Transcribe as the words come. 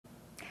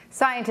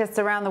Scientists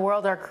around the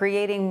world are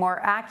creating more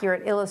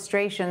accurate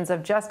illustrations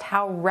of just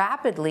how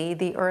rapidly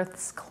the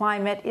Earth's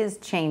climate is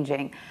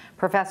changing.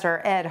 Professor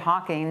Ed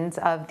Hawkins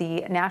of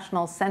the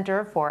National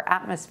Center for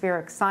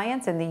Atmospheric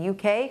Science in the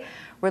UK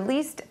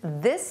released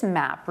this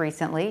map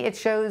recently. It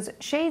shows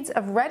shades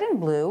of red and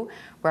blue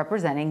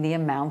representing the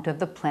amount of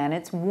the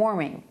planet's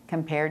warming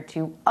compared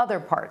to other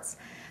parts.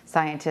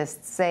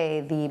 Scientists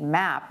say the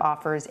map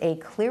offers a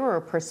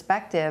clearer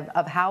perspective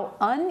of how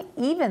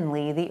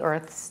unevenly the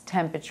Earth's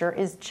temperature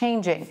is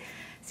changing.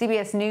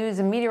 CBS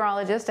News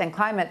meteorologist and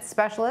climate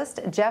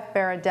specialist Jeff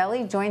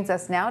Berardelli joins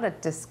us now to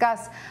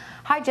discuss.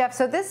 Hi, Jeff.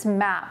 So this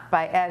map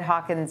by Ed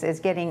Hawkins is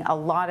getting a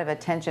lot of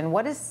attention.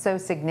 What is so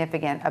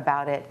significant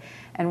about it,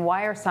 and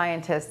why are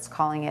scientists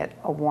calling it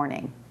a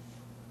warning?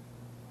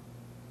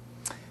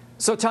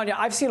 So, Tanya,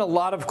 I've seen a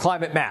lot of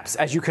climate maps,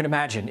 as you can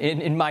imagine,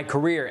 in my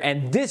career,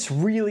 and this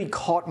really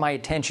caught my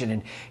attention.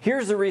 And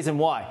here's the reason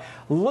why.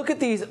 Look at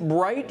these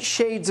bright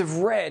shades of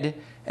red,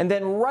 and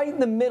then right in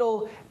the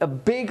middle, a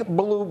big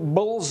blue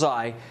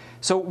bullseye.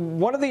 So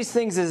one of these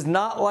things is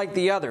not like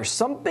the other.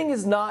 Something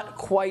is not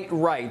quite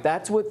right.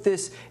 That's what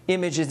this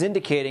image is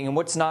indicating. And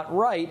what's not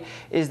right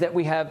is that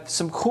we have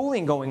some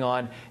cooling going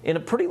on in a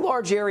pretty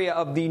large area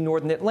of the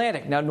northern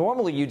Atlantic. Now,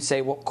 normally you'd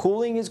say, well,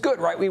 cooling is good,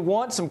 right? We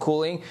want some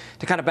cooling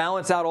to kind of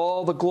balance out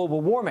all the global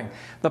warming.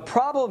 The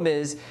problem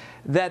is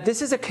that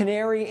this is a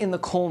canary in the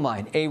coal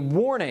mine, a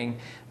warning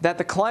that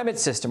the climate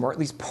system, or at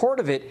least part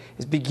of it,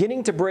 is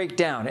beginning to break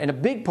down. And a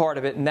big part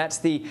of it, and that's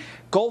the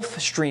Gulf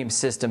Stream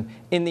system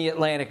in the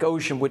Atlantic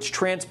Ocean, which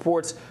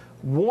transports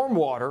warm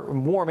water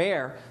and warm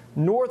air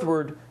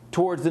northward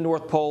towards the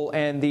North Pole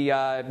and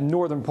the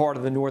northern part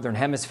of the northern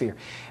hemisphere.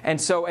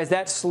 And so as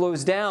that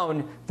slows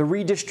down the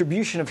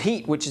redistribution of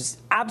heat, which is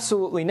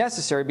absolutely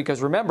necessary,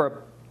 because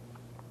remember,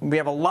 we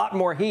have a lot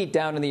more heat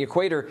down in the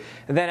equator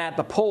than at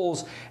the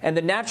poles, and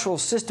the natural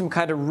system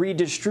kind of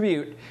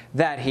redistribute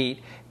that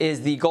heat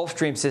is the Gulf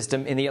Stream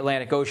system in the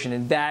Atlantic Ocean,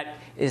 and that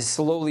is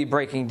slowly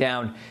breaking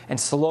down and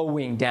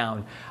slowing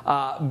down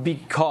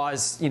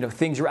because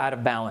things are out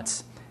of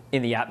balance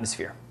in the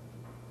atmosphere.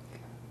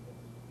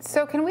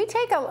 So can we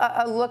take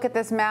a look at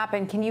this map,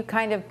 and can you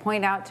kind of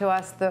point out to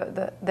us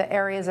the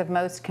areas of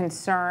most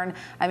concern?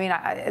 I mean,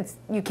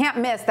 you can't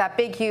miss that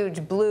big,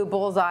 huge blue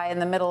bullseye in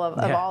the middle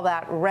of all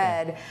that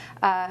red.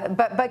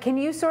 But can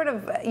you sort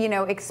of,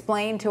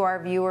 explain to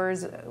our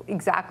viewers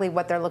exactly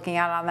what they're looking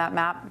at on that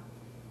map?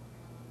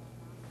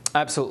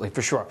 Absolutely,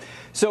 for sure.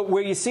 So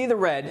where you see the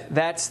red,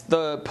 that's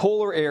the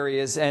polar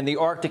areas and the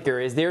Arctic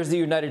areas. There's the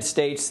United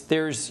States,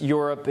 there's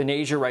Europe and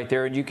Asia right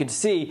there, and you can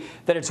see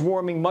that it's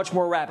warming much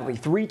more rapidly,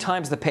 3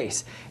 times the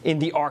pace in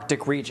the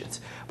Arctic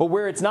regions. But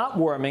where it's not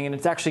warming and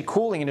it's actually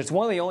cooling, and it's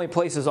one of the only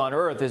places on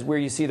Earth, is where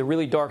you see the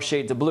really dark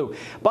shades of blue.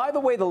 By the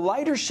way, the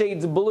lighter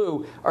shades of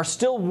blue are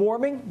still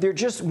warming. They're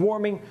just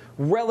warming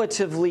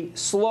relatively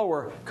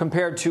slower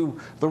compared to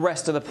the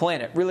rest of the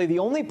planet. Really, the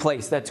only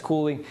place that's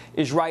cooling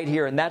is right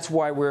here, and that's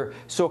why we're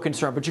so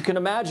concerned. But you can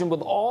imagine with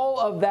all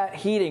of that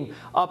heating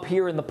up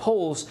here in the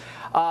poles,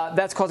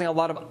 that's causing a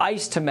lot of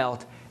ice to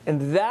melt.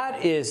 And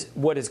that is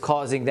what is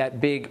causing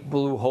that big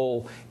blue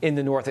hole in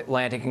the North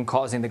Atlantic and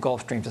causing the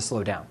Gulf Stream to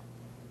slow down.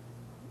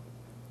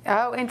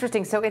 Oh,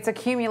 interesting. So it's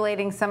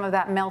accumulating some of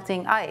that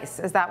melting ice.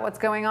 Is that what's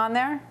going on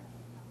there?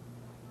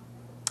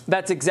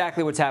 That's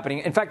exactly what's happening.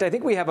 In fact, I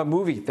think we have a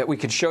movie that we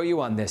could show you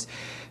on this.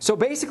 So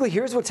basically,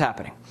 here's what's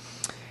happening.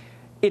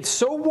 It's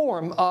so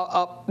warm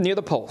up near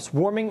the poles,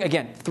 warming,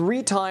 again,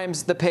 3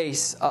 times the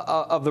pace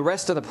of the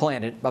rest of the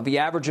planet, of the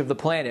average of the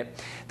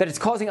planet, that it's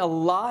causing a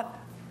lot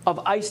of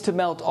ice to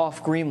melt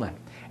off Greenland.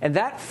 And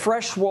that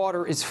fresh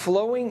water is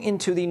flowing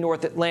into the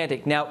North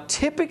Atlantic. Now,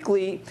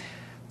 typically,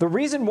 the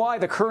reason why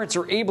the currents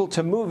are able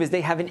to move is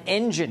they have an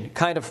engine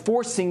kind of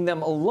forcing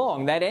them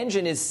along. That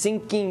engine is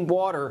sinking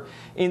water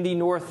in the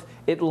North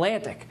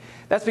Atlantic.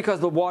 That's because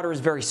the water is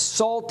very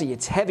salty,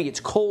 it's heavy, it's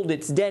cold,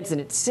 it's dense, and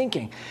it's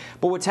sinking.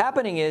 But what's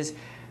happening is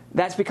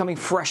that's becoming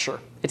fresher.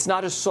 It's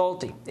not as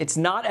salty. It's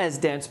not as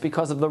dense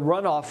because of the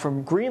runoff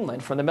from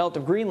Greenland, from the melt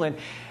of Greenland.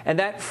 And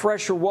that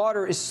fresher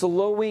water is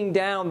slowing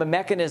down the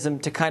mechanism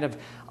to kind of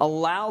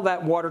allow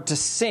that water to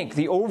sink,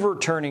 the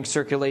overturning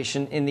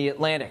circulation in the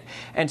Atlantic.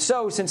 And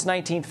so since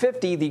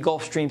 1950, the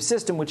Gulf Stream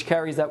system, which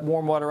carries that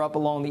warm water up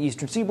along the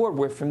eastern seaboard,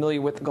 we're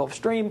familiar with the Gulf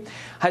Stream,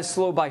 has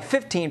slowed by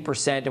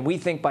 15%. And we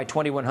think by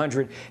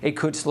 2100, it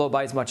could slow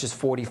by as much as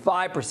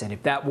 45%.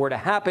 If that were to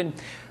happen,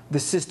 the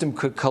system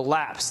could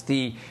collapse.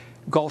 The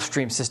Gulf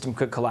Stream system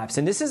could collapse.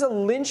 And this is a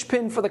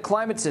linchpin for the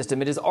climate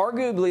system. It is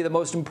arguably the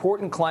most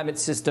important climate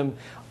system,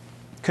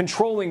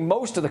 controlling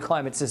most of the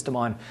climate system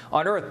on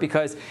Earth,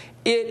 because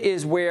it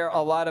is where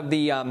a lot of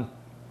the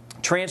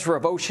transfer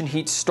of ocean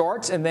heat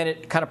starts, and then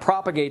it kind of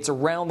propagates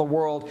around the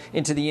world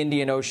into the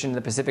Indian Ocean and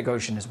the Pacific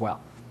Ocean as well.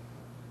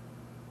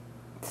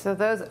 So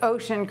those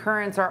ocean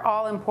currents are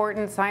all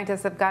important.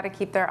 Scientists have got to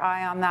keep their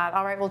eye on that.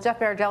 All right, well, Jeff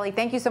Berardelli,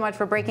 thank you so much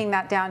for breaking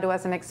that down to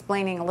us and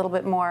explaining a little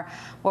bit more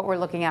what we're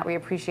looking at. We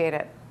appreciate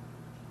it.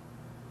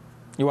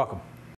 You're welcome.